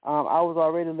I was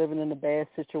already living in a bad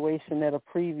situation at a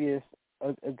previous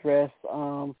address,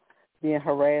 being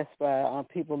harassed by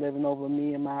people living over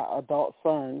me and my adult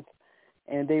sons.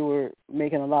 And they were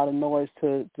making a lot of noise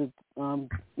to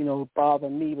bother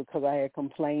me because I had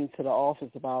complained to the office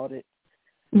about it.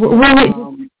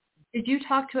 Did you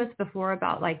talk to us before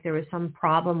about like there was some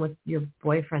problem with your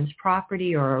boyfriend's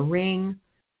property or a ring?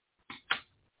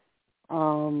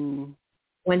 When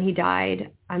he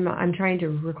died, I'm trying to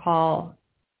recall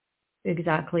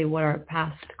exactly what our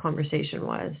past conversation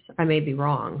was. I may be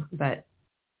wrong, but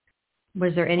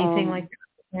was there anything like that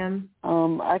with him?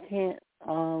 I can't.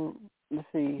 Let's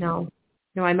see.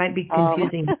 No, I might be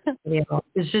confusing.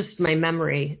 It's just my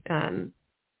memory.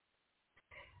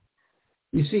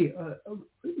 You see,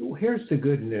 here's the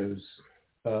good news,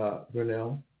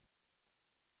 Renelle.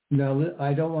 Now,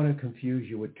 I don't want to confuse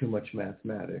you with too much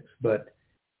mathematics, but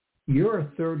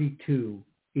your 32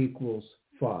 equals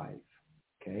 5,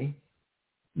 okay?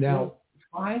 Now,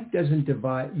 5 doesn't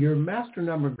divide. Your master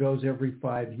number goes every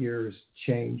 5 years,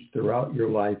 change throughout your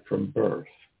life from birth.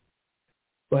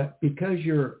 But because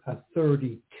you're a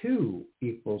 32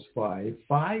 equals 5,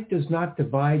 5 does not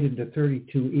divide into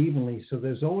 32 evenly, so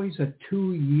there's always a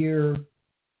 2-year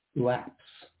lapse.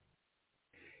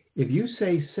 If you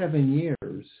say 7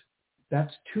 years,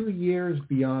 that's 2 years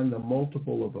beyond the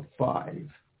multiple of a 5,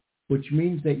 which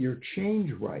means that your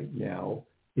change right now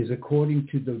is according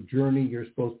to the journey you're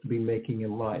supposed to be making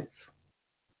in life.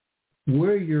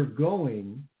 Where you're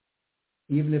going,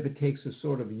 even if it takes a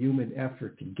sort of human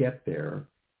effort to get there,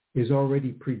 is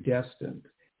already predestined.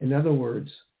 In other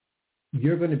words,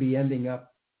 you're going to be ending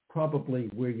up probably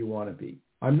where you want to be.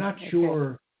 I'm not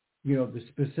sure, the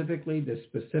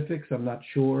specifics, I'm not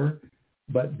sure,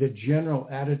 but the general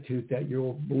attitude that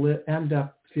you'll end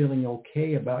up feeling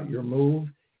okay about your move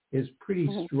is pretty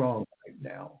strong right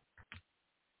now.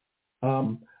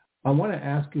 I want to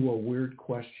ask you a weird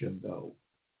question, though,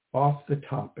 off the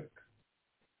topic.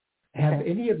 Have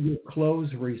any of your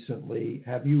clothes recently,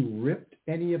 have you ripped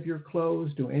any of your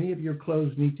clothes? Do any of your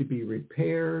clothes need to be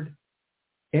repaired?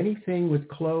 Anything with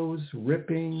clothes,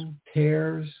 ripping,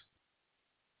 tears?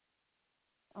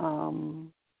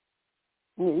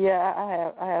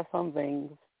 Yeah, I have some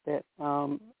things that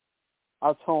are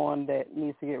torn that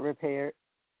needs to get repaired.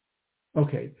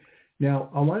 Okay. Now,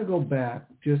 I want to go back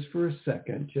just for a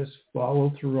second, just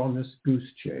follow through on this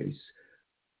goose chase.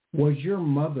 Was your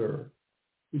mother,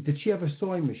 did she have a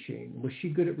sewing machine? Was she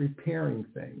good at repairing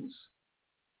things?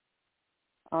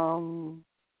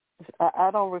 I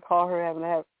don't recall her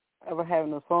ever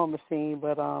having a sewing machine,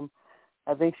 but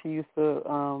I think she used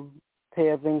to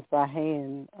tear things by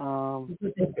hand.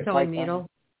 Sewing needle?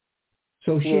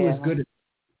 So she was good at,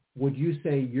 would you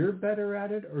say you're better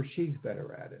at it or she's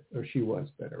better at it, or she was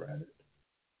better at it?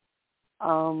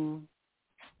 Well,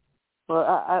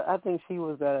 I think she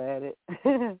was better at it.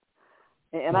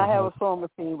 And I have a sewing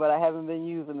machine, but I haven't been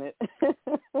using it.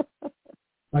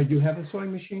 I do have a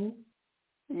sewing machine?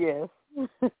 Yes.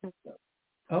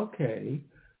 Okay.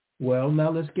 Well,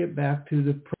 now let's get back to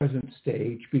the present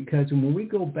stage, because when we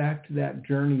go back to that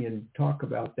journey and talk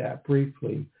about that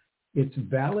briefly, it's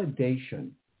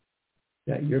validation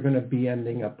that you're going to be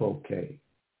ending up okay.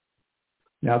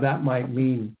 Now, that might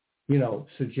mean,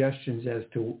 suggestions as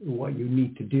to what you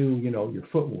need to do, your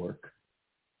footwork,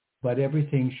 but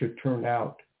everything should turn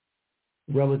out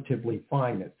relatively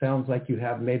fine. It sounds like you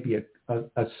have maybe a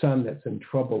son that's in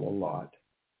trouble a lot.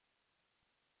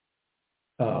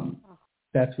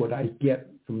 That's what I get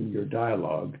from your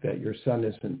dialogue, that your son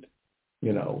isn't,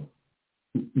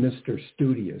 Mr.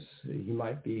 Studious. He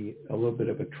might be a little bit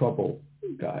of a trouble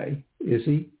guy. Is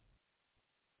he?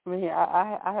 I mean,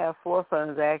 I have 4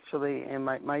 sons actually, and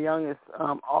my youngest,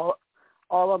 all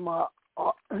of them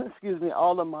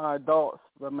are adults,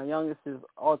 but my youngest is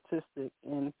autistic,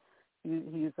 and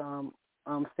he's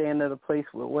staying at a place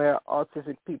where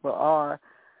autistic people are,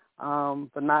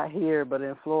 but not here, but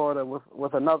in Florida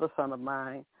with another son of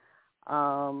mine.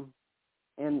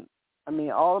 And I mean,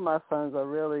 all of my sons are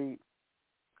really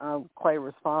quite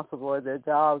responsible at their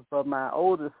jobs, but my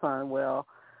oldest son, well,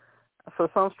 for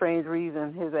some strange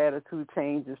reason, his attitude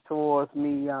changes towards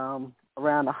me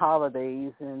around the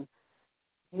holidays, and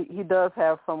he does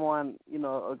have someone,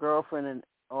 a girlfriend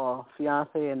or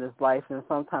fiance in his life, and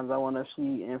sometimes I wonder if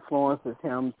she influences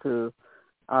him to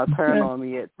turn on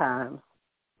me at times.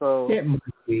 So it might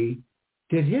be.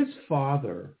 Did his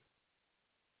father,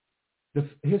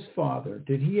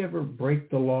 did he ever break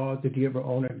the law? Did he ever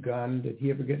own a gun? Did he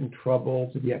ever get in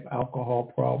trouble? Did he have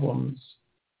alcohol problems?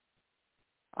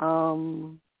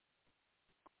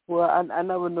 Well, I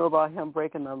never knew about him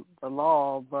breaking the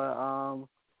law, but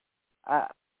I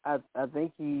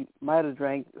think he might have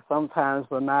drank sometimes,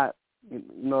 but not,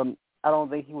 I don't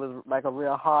think he was like a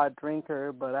real hard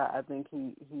drinker, but I think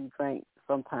he drank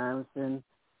sometimes, and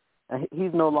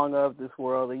he's no longer of this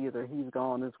world either. He's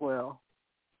gone as well.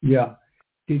 Yeah.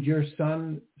 Did your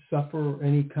son suffer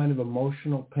any kind of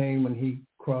emotional pain when he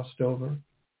crossed over?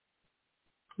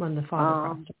 When the father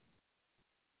crossed over?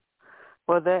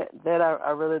 Well, that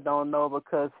I really don't know,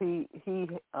 because he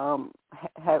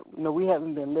had, we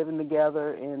haven't been living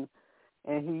together, and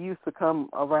he used to come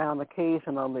around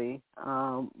occasionally,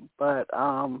 but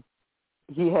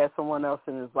he had someone else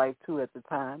in his life too at the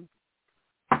time.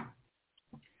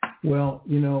 Well,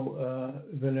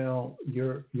 Vanell,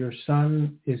 your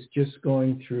son is just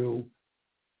going through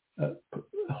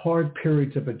hard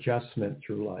periods of adjustment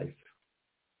through life.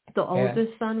 The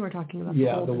oldest son, we're talking about.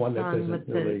 Yeah, the one that doesn't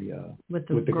really with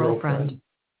the girlfriend.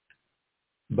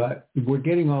 But we're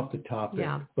getting off the topic.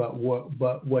 Yeah. But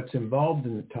what's involved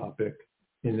in the topic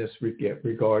in this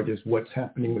regard is what's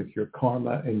happening with your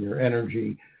karma and your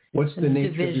energy. What's the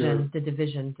nature of your... The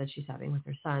division that she's having with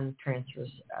her son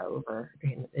transfers over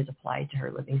and is applied to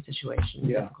her living situation,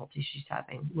 the difficulty she's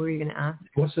having. What were you going to ask?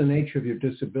 What's the nature of your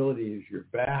disability? Is your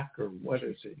back, or what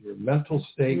is it? Your mental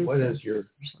state? What is your...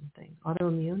 Or something.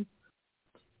 Autoimmune?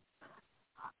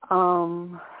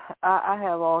 I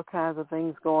have all kinds of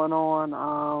things going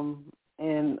on,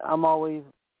 and I'm always,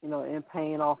 in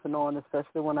pain off and on,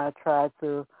 especially when I try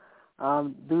to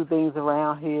do things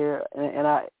around here. And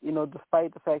I,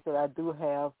 despite the fact that I do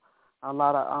have a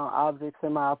lot of objects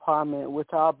in my apartment,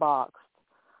 which are boxed,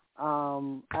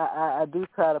 I do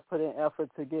try to put in effort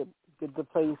to get the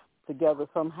place together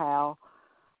somehow.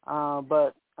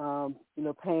 But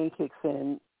pain kicks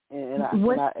in, and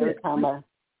every time I...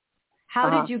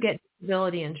 How did you get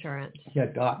disability insurance? Yeah,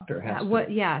 doctor has to.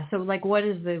 What? Yeah. So, what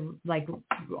is the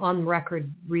on record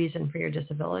reason for your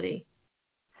disability?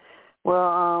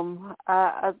 Well,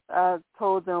 I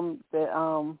told them that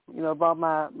about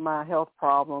my health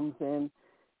problems and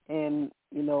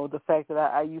the fact that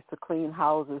I used to clean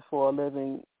houses for a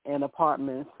living and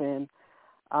apartments, and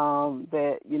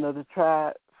that to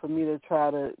try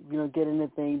to get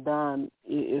anything done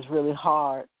is really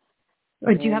hard.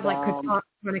 Or do you have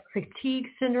chronic fatigue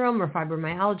syndrome or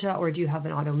fibromyalgia, or do you have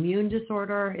an autoimmune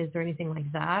disorder? Is there anything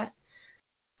like that?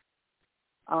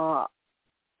 I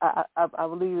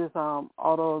believe it's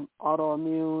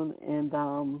autoimmune and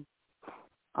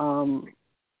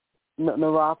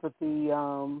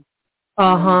neuropathy.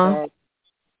 Back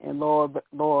and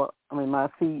lower. My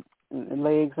feet and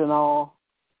legs and all.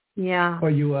 Yeah. Are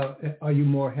you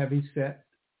more heavy set?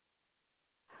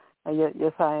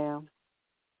 Yes, I am.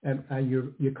 And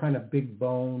you're kind of big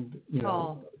boned,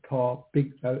 tall,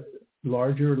 big,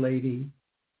 larger lady.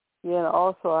 Yeah, and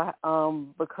also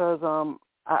because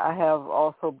I have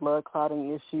also blood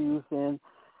clotting issues, and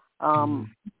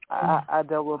I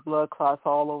dealt with blood clots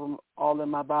all in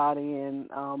my body, and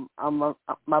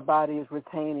my body is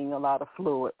retaining a lot of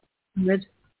fluid.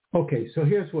 Okay, so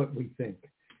here's what we think,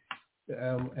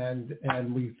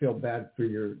 and we feel bad for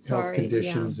your health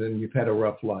conditions, and you've had a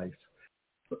rough life.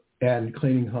 And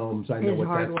cleaning homes, I know what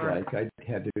that's like. I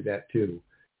had to do that too.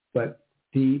 But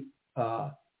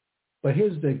but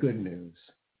here's the good news.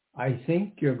 I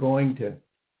think you're going to,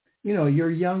 you're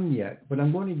young yet, but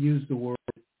I'm going to use the word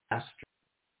pasture.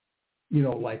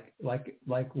 Like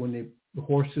when the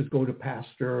horses go to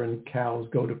pasture and cows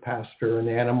go to pasture and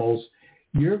animals,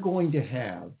 you're going to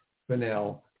have,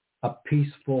 Vanell, a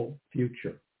peaceful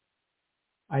future.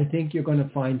 I think you're going to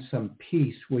find some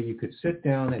peace where you could sit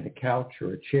down at a couch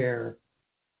or a chair,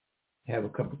 have a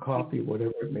cup of coffee,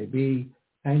 whatever it may be,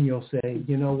 and you'll say,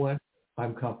 you know what,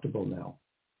 I'm comfortable now.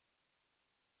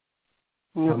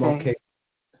 Okay. I'm okay.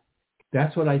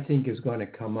 That's what I think is going to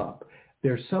come up.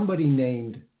 There's somebody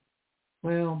named,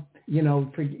 if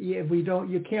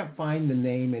you can't find the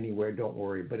name anywhere, don't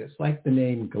worry, but it's like the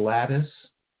name Gladys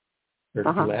or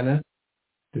Glenna.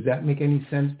 Does that make any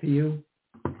sense to you?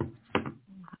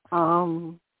 I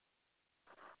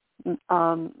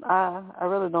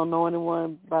really don't know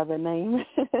anyone by the name.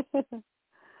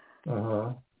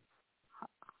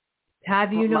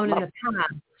 Have you known in the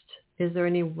past? Is there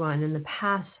anyone in the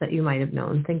past that you might have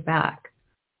known? Think back.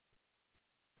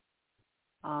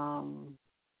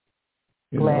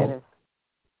 Gladys.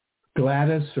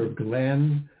 Gladys or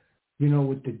Glenn,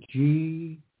 with the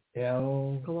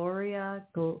G-L. Gloria.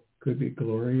 Could be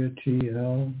Gloria,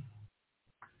 G-L.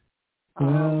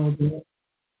 The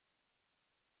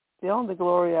only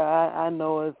Gloria I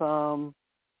know is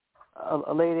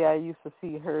a lady I used to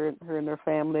see her and her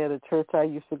family at a church I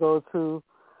used to go to,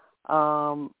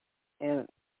 and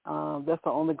that's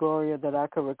the only Gloria that I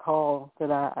could recall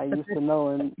that I used to know.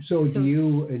 And so, do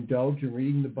you indulge in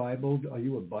reading the Bible? Are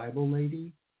you a Bible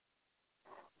lady?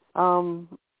 I'm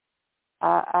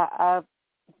asked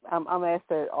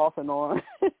that off and on,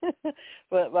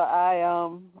 but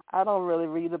I don't really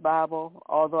read the Bible,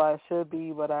 although I should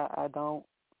be, but I don't.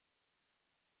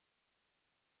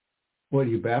 What are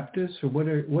you, Baptist, or what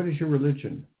is your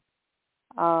religion?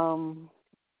 My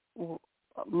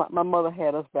mother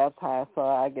had us baptized, so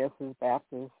I guess it's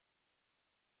Baptist.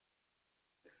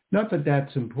 Not that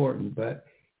that's important, but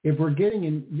if we're getting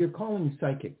in, you're calling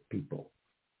psychic people,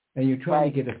 and you're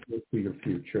trying to get a feel for your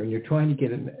future, and you're trying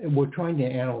to we're trying to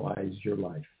analyze your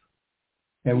life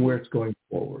and where it's going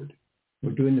forward.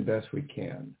 We're doing the best we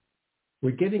can.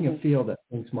 We're getting a feel that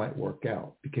things might work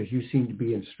out because you seem to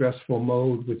be in stressful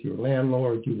mode with your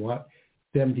landlord. You want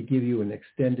them to give you an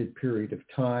extended period of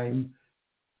time.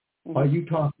 Are you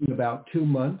talking about 2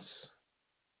 months?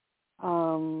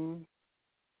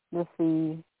 Let's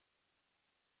see.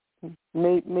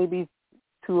 Maybe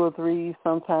 2 or 3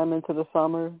 sometime into the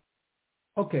summer.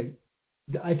 Okay,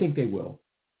 I think they will.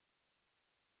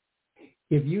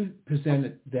 If you present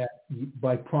it that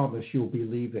by promise you'll be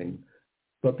leaving,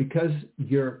 but because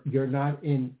you're not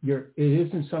in it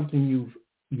isn't something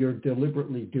you're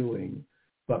deliberately doing,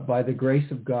 but by the grace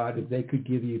of God, if they could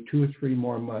give you 2 or 3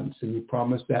 more months and you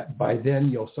promise that by then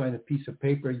you'll sign a piece of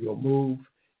paper, you'll move.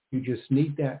 You just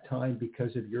need that time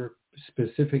because of your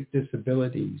specific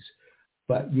disabilities.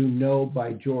 But you know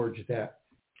by George that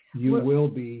you will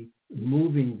be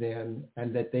moving then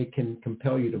and that they can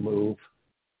compel you to move,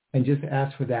 and just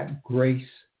ask for that grace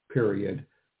period.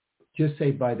 Just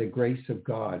say by the grace of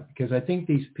God, because I think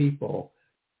these people,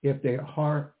 if they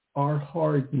are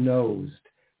hard-nosed,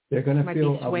 they're going to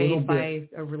feel a little bit by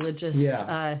a religious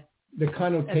the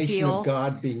connotation appeal of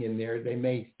God being in there. They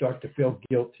may start to feel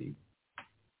guilty.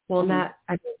 Well,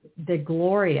 the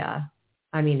Gloria,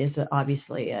 is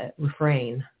obviously a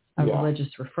refrain, a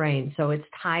religious refrain. So it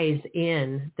ties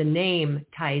in, the name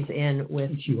ties in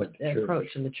with the approach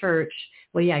in the church.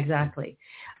 Well, yeah, exactly.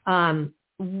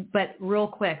 But real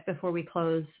quick, before we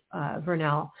close,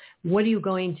 Vernell, what are you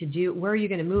going to do? Where are you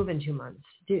going to move in 2 months?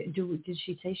 Did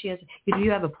she say she has, do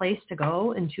you have a place to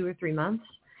go in 2 or 3 months?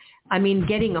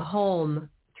 Getting a home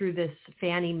through this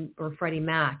Fannie or Freddie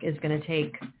Mac is going to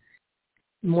take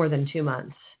more than 2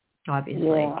 months,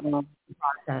 obviously. Yeah.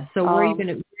 Process. So where are you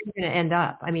going to end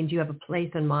up? Do you have a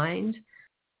place in mind?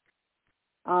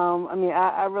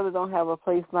 I really don't have a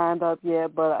place lined up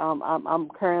yet, but I'm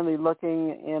currently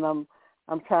looking, and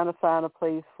I'm trying to find a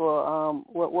place for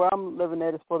where I'm living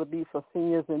at is supposed to be for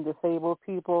seniors and disabled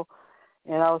people,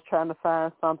 and I was trying to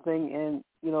find something in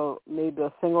maybe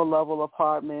a single level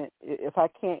apartment if I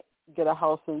can't get a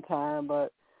house in time,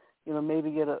 but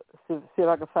maybe see if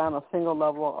I can find a single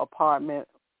level apartment,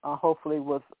 hopefully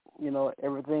with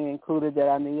everything included that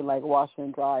I need, like washer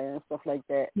and dryer and stuff like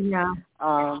that. Yeah.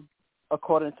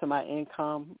 According to my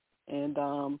income, and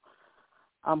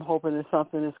I'm hoping it's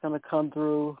something that's going to come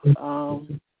through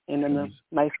in a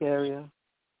nice area.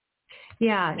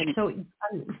 Yeah. So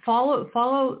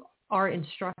follow our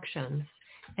instructions,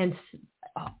 and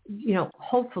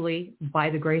hopefully by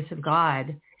the grace of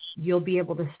God, you'll be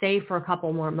able to stay for a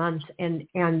couple more months, and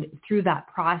through that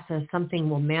process, something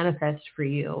will manifest for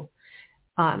you.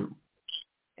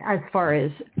 As far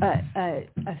as a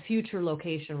future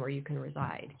location where you can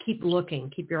reside. Keep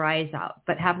looking, keep your eyes out,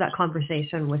 but have that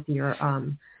conversation with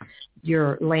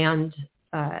your land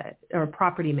or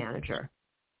property manager.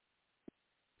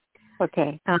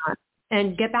 Okay.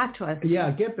 And get back to us. Yeah,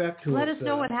 get back to us. Let us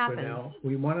know what happens. Now.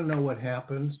 We want to know what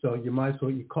happens, so you might as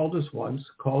well, you called us once,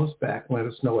 call us back, let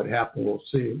us know what happened. We'll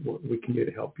see what we can do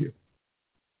to help you.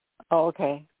 Oh,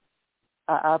 okay.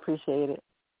 I appreciate it.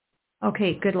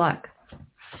 Okay, good luck.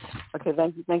 Okay,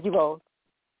 thank you. Thank you both.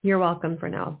 You're welcome for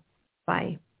now.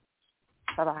 Bye.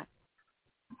 Bye-bye.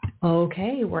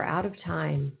 Okay, we're out of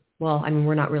time. Well,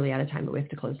 we're not really out of time, but we have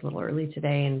to close a little early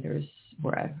today, and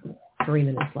we're at 3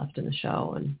 minutes left in the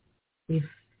show, and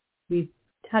we've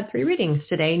had 3 readings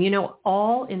today, and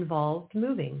all involved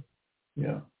moving.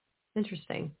 Yeah.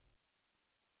 Interesting.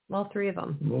 All 3 of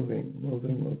them. Moving.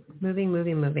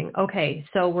 Okay,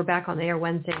 so we're back on the air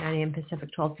Wednesday, 9 a.m. Pacific,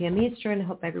 12 p.m. Eastern. I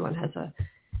hope everyone has a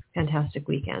fantastic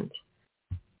weekend.